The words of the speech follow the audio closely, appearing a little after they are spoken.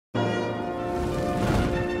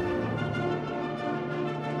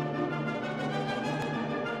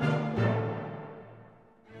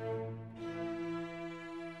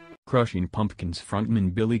Crushing Pumpkins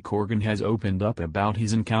frontman Billy Corgan has opened up about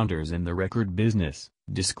his encounters in the record business,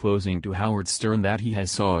 disclosing to Howard Stern that he has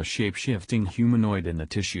saw a shape-shifting humanoid in the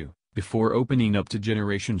tissue, before opening up to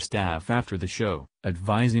Generation staff after the show,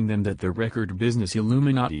 advising them that the record business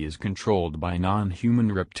Illuminati is controlled by non-human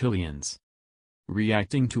reptilians.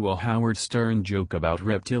 Reacting to a Howard Stern joke about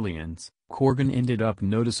reptilians, Corgan ended up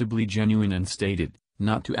noticeably genuine and stated,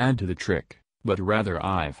 "Not to add to the trick, but rather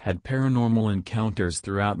I've had paranormal encounters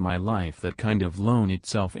throughout my life that kind of loan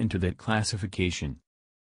itself into that classification."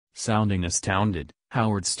 Sounding astounded,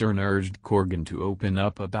 Howard Stern urged Corgan to open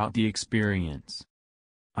up about the experience.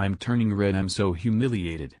 "I'm turning red, I'm so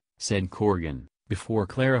humiliated," said Corgan, before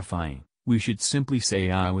clarifying, "We should simply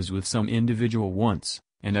say I was with some individual once,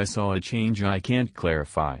 and I saw a change I can't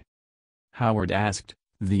clarify." Howard asked,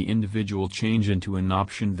 "The individual change into an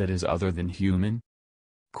option that is other than human?"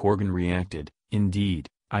 Corgan reacted, "Indeed,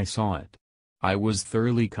 I saw it. I was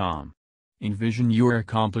thoroughly calm. Envision you're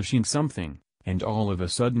accomplishing something, and all of a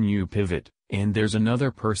sudden you pivot, and there's another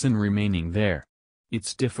person remaining there.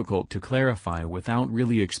 It's difficult to clarify without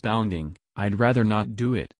really expounding, I'd rather not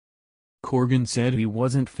do it." Corgan said he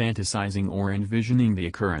wasn't fantasizing or envisioning the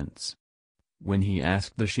occurrence. When he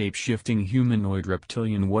asked the shape-shifting humanoid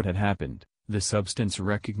reptilian what had happened, the substance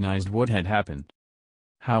recognized what had happened.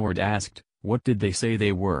 Howard asked, "What did they say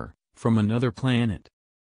they were, from another planet?"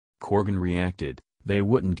 Corgan reacted, "They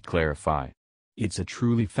wouldn't clarify. It's a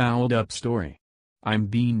truly fouled-up story. I'm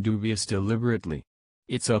being dubious deliberately.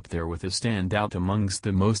 It's up there with a standout amongst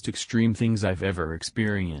the most extreme things I've ever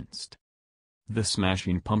experienced." The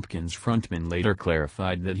Smashing Pumpkins frontman later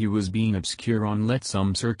clarified that he was being obscure on let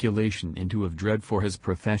some circulation into of dread for his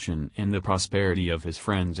profession and the prosperity of his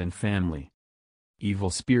friends and family. "Evil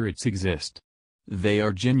spirits exist. They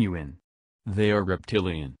are genuine. They are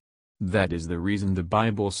reptilian. That is the reason the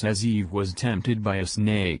Bible says Eve was tempted by a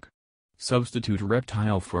snake. Substitute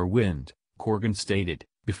reptile for wind," Corgan stated,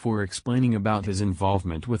 before explaining about his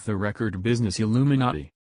involvement with the record business Illuminati.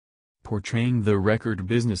 Portraying the record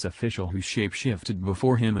business official who shape-shifted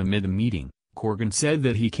before him amid a meeting, Corgan said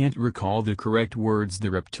that he can't recall the correct words the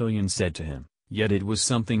reptilian said to him, yet it was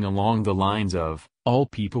something along the lines of, "All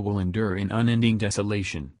people will endure in unending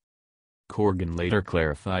desolation." Corgan later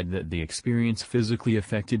clarified that the experience physically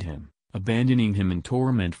affected him, abandoning him in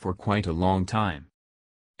torment for quite a long time.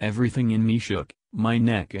 "Everything in me shook, my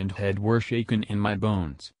neck and head were shaken and my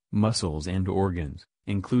bones, muscles and organs,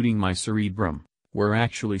 including my cerebrum, were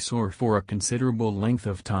actually sore for a considerable length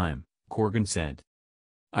of time," Corgan said.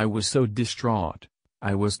 "I was so distraught,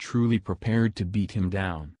 I was truly prepared to beat him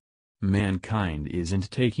down. Mankind isn't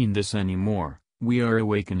taking this anymore, we are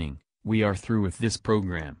awakening, we are through with this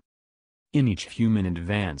program." In each human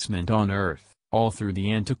advancement on Earth, all through the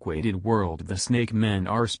antiquated world the snake men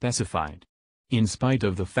are specified. In spite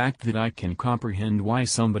of the fact that I can comprehend why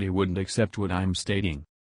somebody wouldn't accept what I'm stating.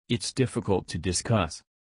 It's difficult to discuss.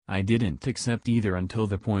 I didn't accept either until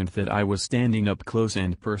the point that I was standing up close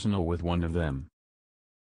and personal with one of them.